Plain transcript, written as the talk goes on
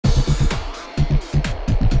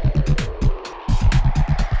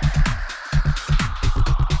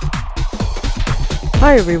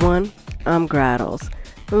Hi everyone, I'm Grahtles,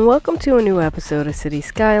 and welcome to a new episode of City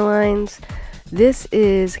Skylines. This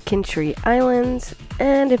is Kyntre Islands,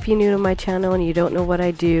 and if you're new to my channel and you don't know what I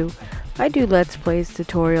do Let's Plays,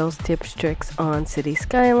 tutorials, tips, tricks on City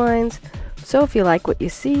Skylines. So if you like what you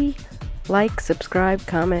see, like, subscribe,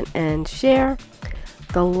 comment, and share.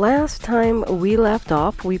 The last time we left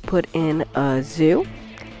off, we put in a zoo,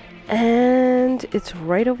 and it's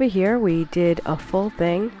right over here. We did a full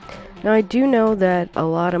thing. Now I do know that a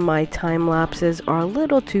lot of my time lapses are a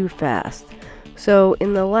little too fast. So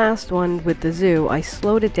in the last one with the zoo, I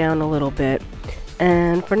slowed it down a little bit.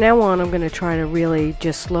 And from now on, I'm going to try to really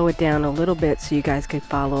just slow it down a little bit so you guys can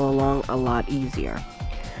follow along a lot easier.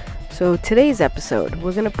 So today's episode,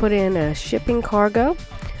 we're going to put in a shipping cargo,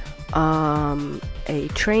 a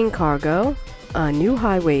train cargo, a new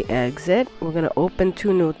highway exit. We're going to open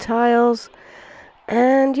 2 new tiles.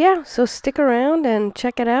 And yeah, so stick around and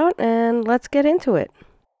check it out, and let's get into it.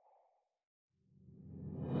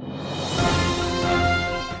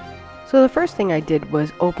 So the first thing I did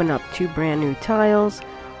was open up 2 brand new tiles,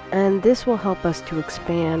 and this will help us to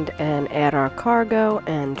expand and add our cargo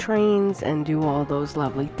and trains and do all those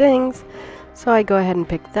lovely things. So I go ahead and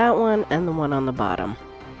pick that one and the one on the bottom.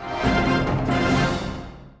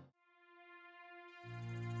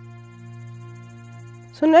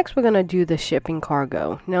 So next we're going to do the shipping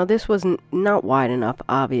cargo. Now this was not wide enough,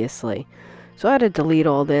 obviously. So I had to delete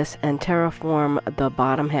all this and terraform the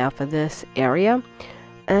bottom half of this area.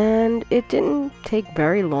 And it didn't take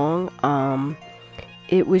very long.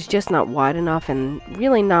 It was just not wide enough and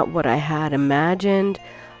really not what I had imagined.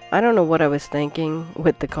 I don't know what I was thinking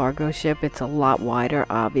with the cargo ship. It's a lot wider,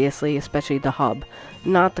 obviously, especially the hub,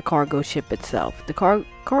 not the cargo ship itself. The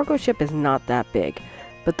cargo ship is not that big.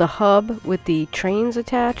 But the hub with the trains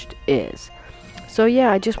attached is. So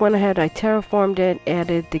yeah, I just went ahead, I terraformed it,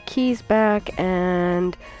 added the keys back,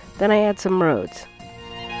 and then I add some roads.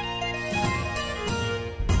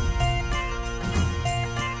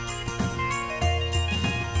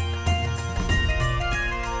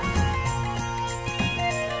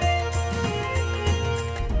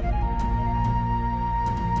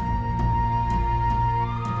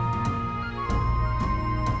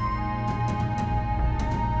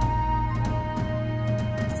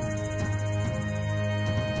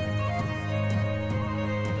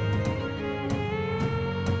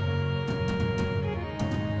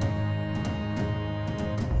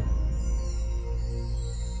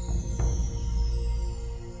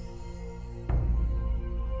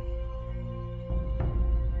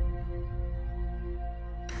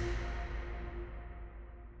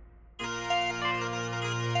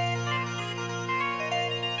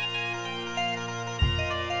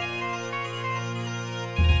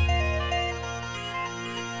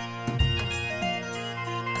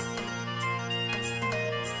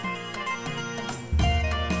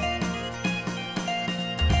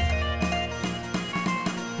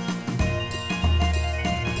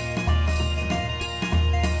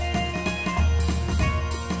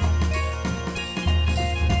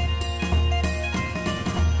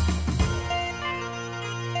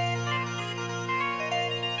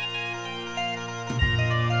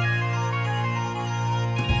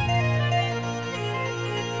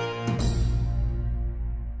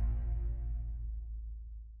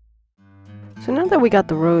 So now that we got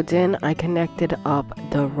the roads in, I connected up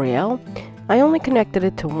the rail. I only connected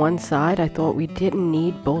it to one side. I thought we didn't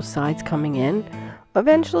need both sides coming in.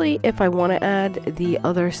 Eventually, if I want to add the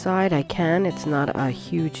other side, I can. It's not a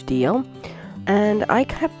huge deal. And I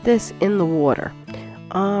kept this in the water.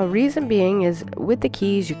 Reason being is with the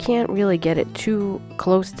keys, you can't really get it too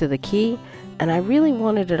close to the key. And I really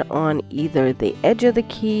wanted it on either the edge of the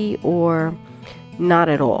key or not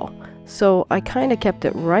at all. So I kind of kept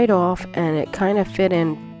it right off, and it kind of fit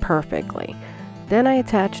in perfectly. Then I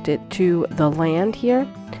attached it to the land here.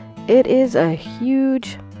 It is a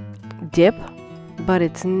huge dip, but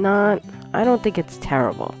it's not, I don't think it's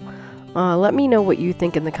terrible. Let me know what you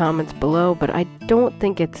think in the comments below, but I don't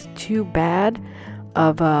think it's too bad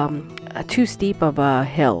of too steep of a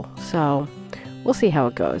hill. So we'll see how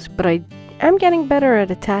it goes. But I am getting better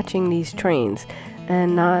at attaching these trains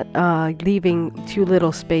and not leaving too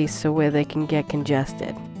little space so where they can get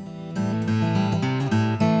congested.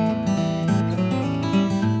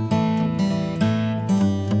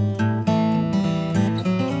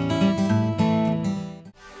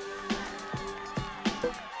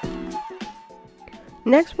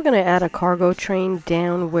 Next we're going to add a cargo train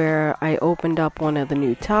down where I opened up one of the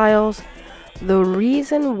new tiles. The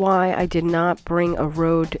reason why I did not bring a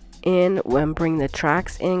road in when bring the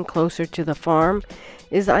tracks in closer to the farm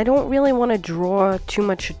is I don't really want to draw too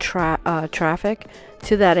much traffic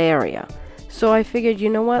to that area. So I figured, you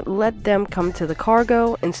know what, let them come to the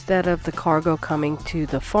cargo instead of the cargo coming to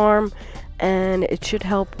the farm, and it should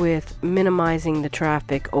help with minimizing the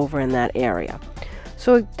traffic over in that area.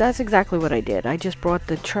 So that's exactly what I did. I just brought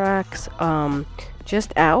the tracks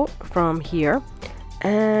just out from here,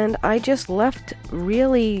 and I just left,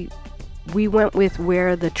 really, we went with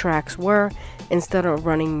where the tracks were instead of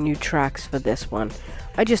running new tracks for this one.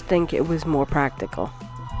 I just think it was more practical.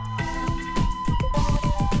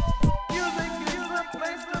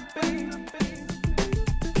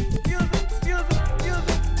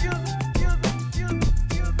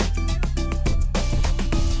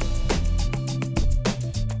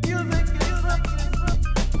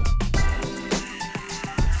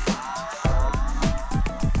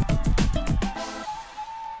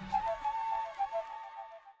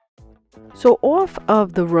 So off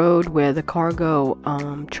of the road where the cargo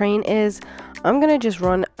train is, I'm going to just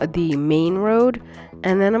run the main road,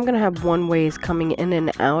 and then I'm going to have one-ways coming in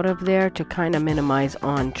and out of there to kind of minimize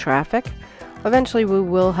on traffic. Eventually we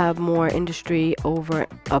will have more industry over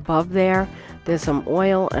above there. There's some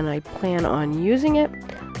oil and I plan on using it,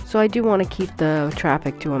 so I do want to keep the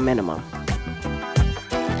traffic to a minimum.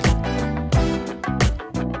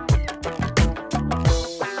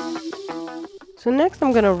 So next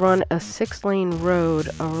I'm going to run a 6-lane road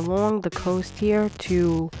along the coast here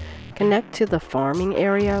to connect to the farming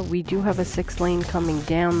area. We do have a 6-lane coming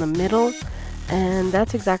down the middle, and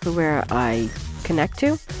that's exactly where I connect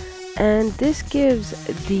to. And this gives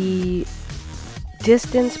the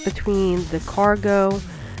distance between the cargo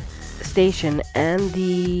station and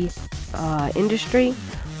the industry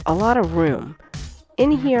a lot of room. In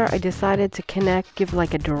here I decided to give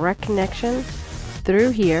like a direct connection through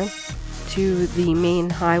here to the main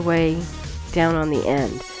highway down on the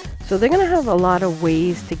end. So they're gonna have a lot of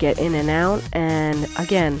ways to get in and out, and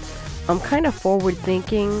again, I'm kind of forward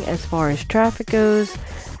thinking as far as traffic goes.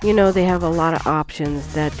 You know, they have a lot of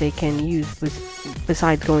options that they can use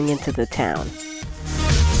besides going into the town.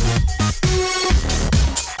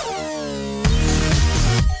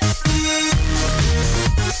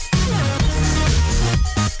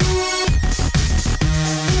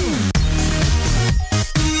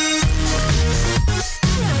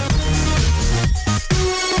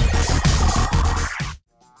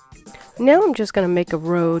 Now I'm just going to make a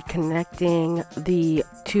road connecting the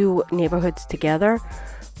two neighborhoods together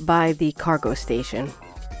by the cargo station.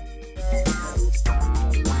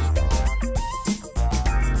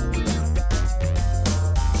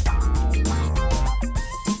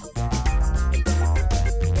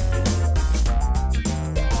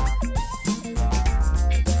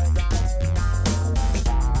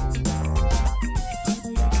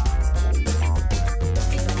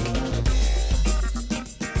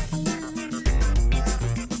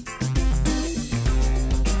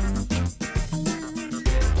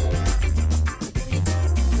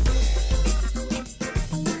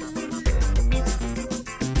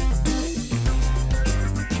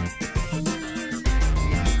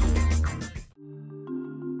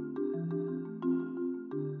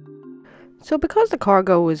 So because the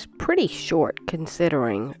cargo was pretty short,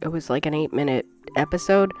 considering it was like an 8-minute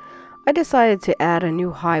episode, I decided to add a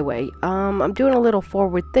new highway. I'm doing a little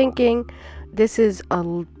forward thinking. This is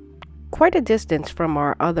quite a distance from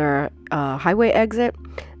our other highway exit,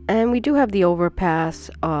 and we do have the overpass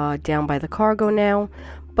down by the cargo now,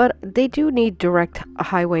 but they do need direct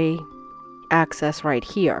highway access right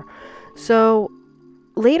here. So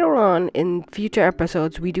later on in future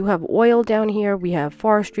episodes, we do have oil down here, we have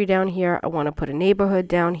forestry down here. I want to put a neighborhood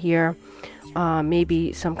down here,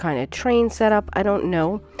 maybe some kind of train setup, I don't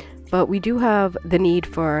know, but we do have the need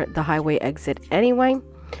for the highway exit anyway.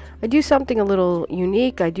 I do something a little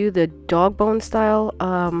unique. I do the dog bone style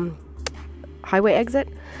highway exit,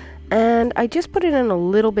 and I just put it in a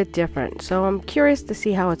little bit different, so I'm curious to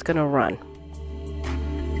see how it's going to run.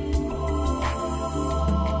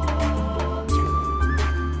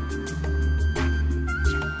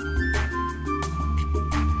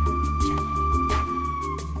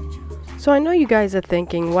 So I know you guys are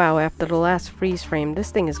thinking, wow, after the last freeze frame,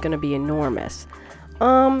 this thing is going to be enormous.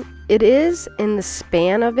 It is in the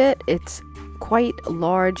span of it. It's quite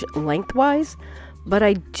large lengthwise, but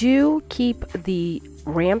I do keep the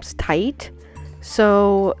ramps tight,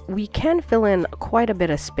 so we can fill in quite a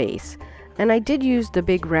bit of space. And I did use the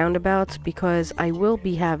big roundabouts because I will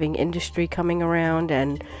be having industry coming around,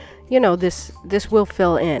 and you know, this will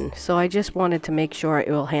fill in. So I just wanted to make sure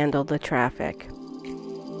it will handle the traffic.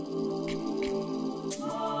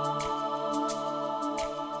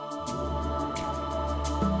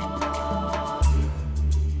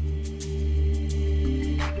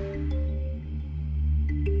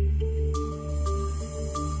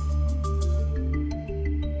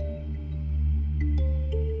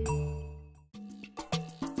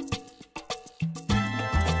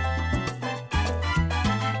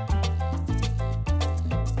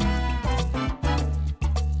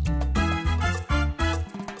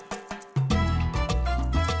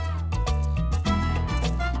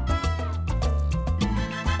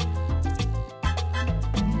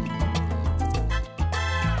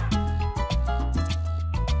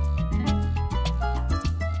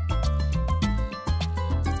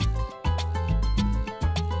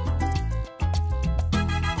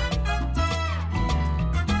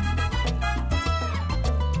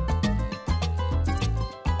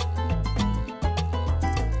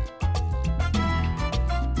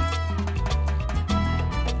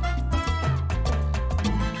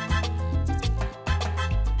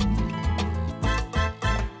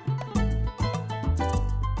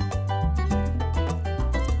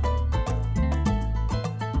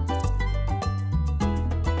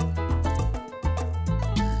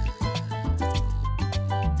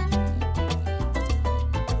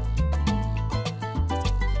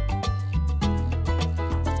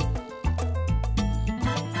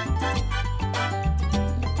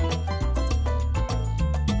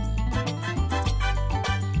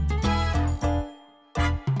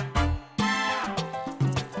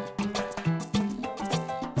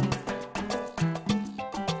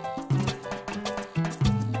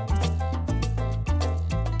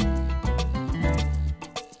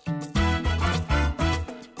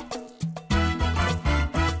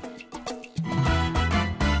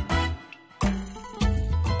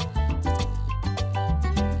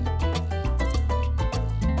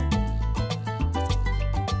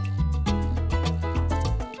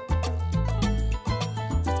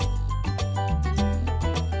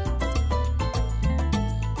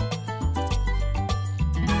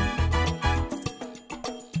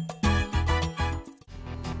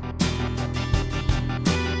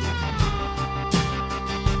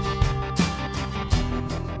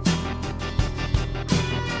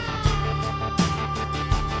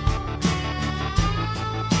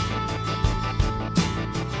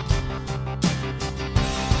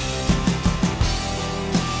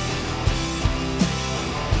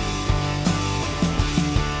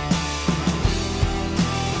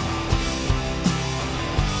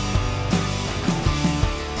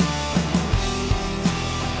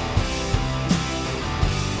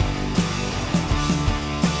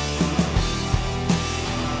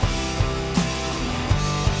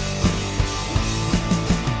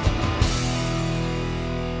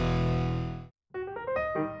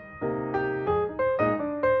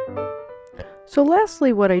 So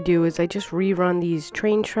lastly, what I do is I just rerun these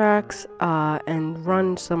train tracks and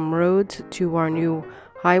run some roads to our new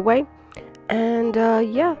highway. And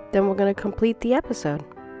yeah, then we're going to complete the episode.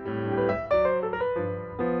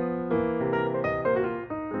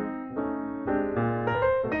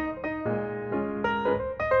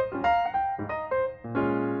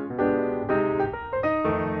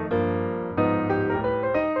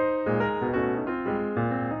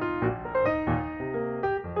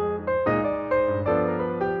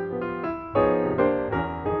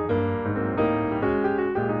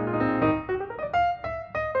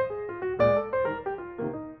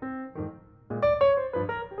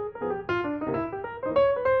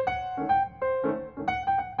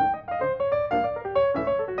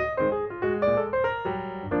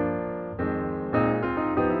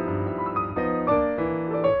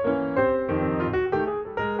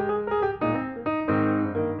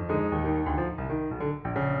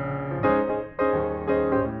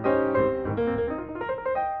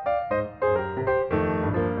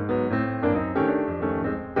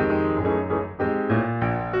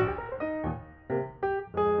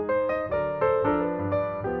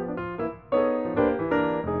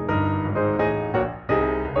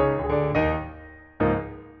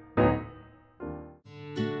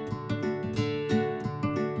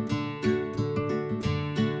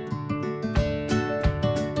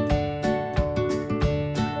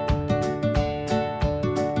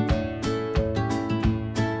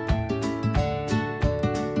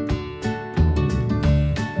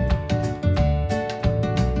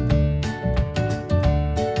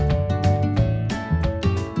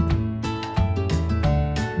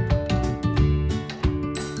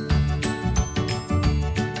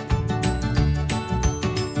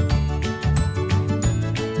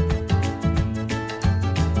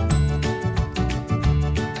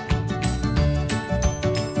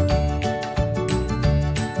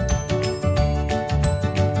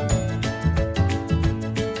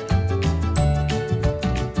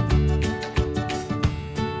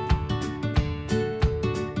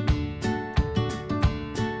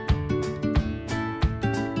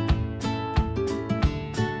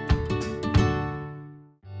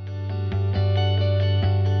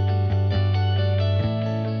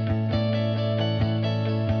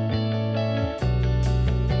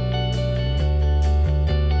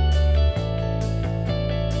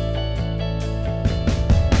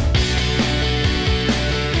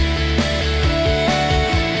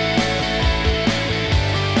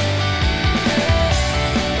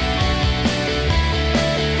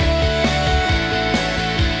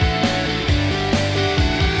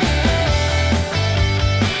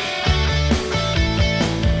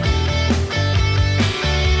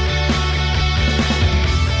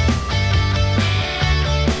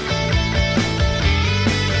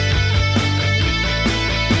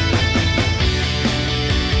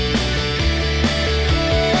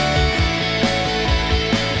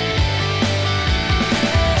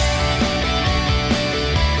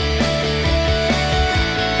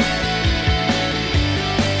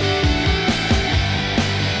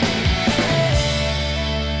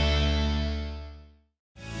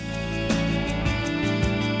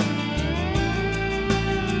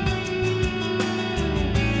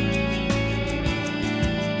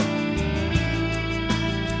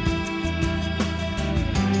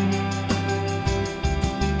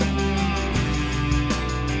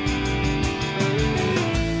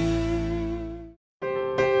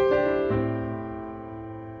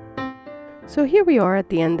 So here we are at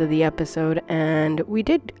the end of the episode, and we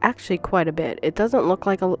did actually quite a bit. It doesn't look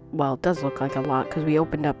like well, it does look like a lot because we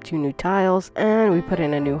opened up 2 new tiles and we put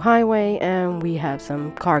in a new highway and we have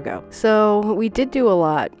some cargo. So we did do a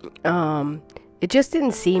lot. It just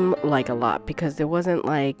didn't seem like a lot because there wasn't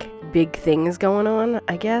like big things going on,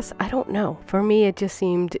 I guess. I don't know. For me, it just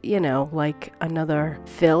seemed, you know, like another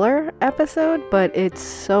filler episode, but it's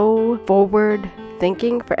so forward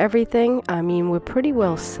thinking for everything. I mean, we're pretty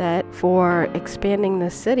well set for expanding the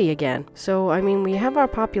city again. So, I mean, we have our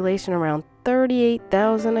population around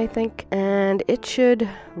 38,000, I think, and it should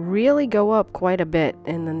really go up quite a bit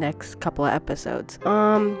in the next couple of episodes.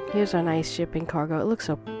 Here's our nice shipping cargo. It looks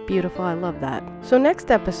so beautiful. I love that. So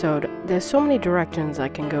next episode, there's so many directions I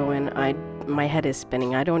can go in. My head is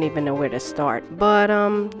spinning. I don't even know where to start. But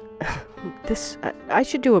I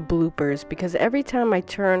should do a bloopers because every time I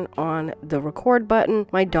turn on the record button,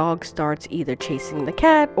 my dog starts either chasing the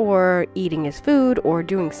cat or eating his food or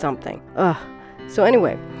doing something. Ugh. So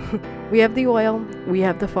anyway, we have the oil, we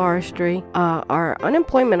have the forestry. Our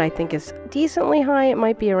unemployment, I think, is decently high. It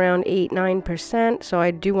might be around 8-9%, so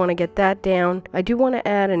I do want to get that down. I do want to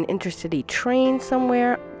add an intercity train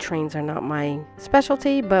somewhere. Trains are not my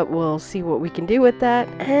specialty, but we'll see what we can do with that.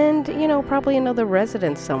 And, you know, probably another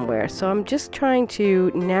residence somewhere. So I'm just trying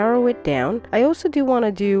to narrow it down. I also do want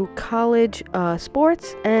to do college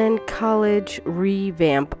sports and college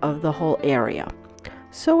revamp of the whole area.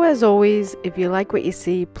 So as always, if you like what you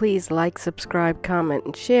see, please like, subscribe, comment,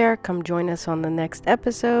 and share. Come join us on the next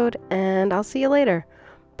episode, and I'll see you later.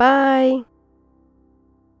 Bye!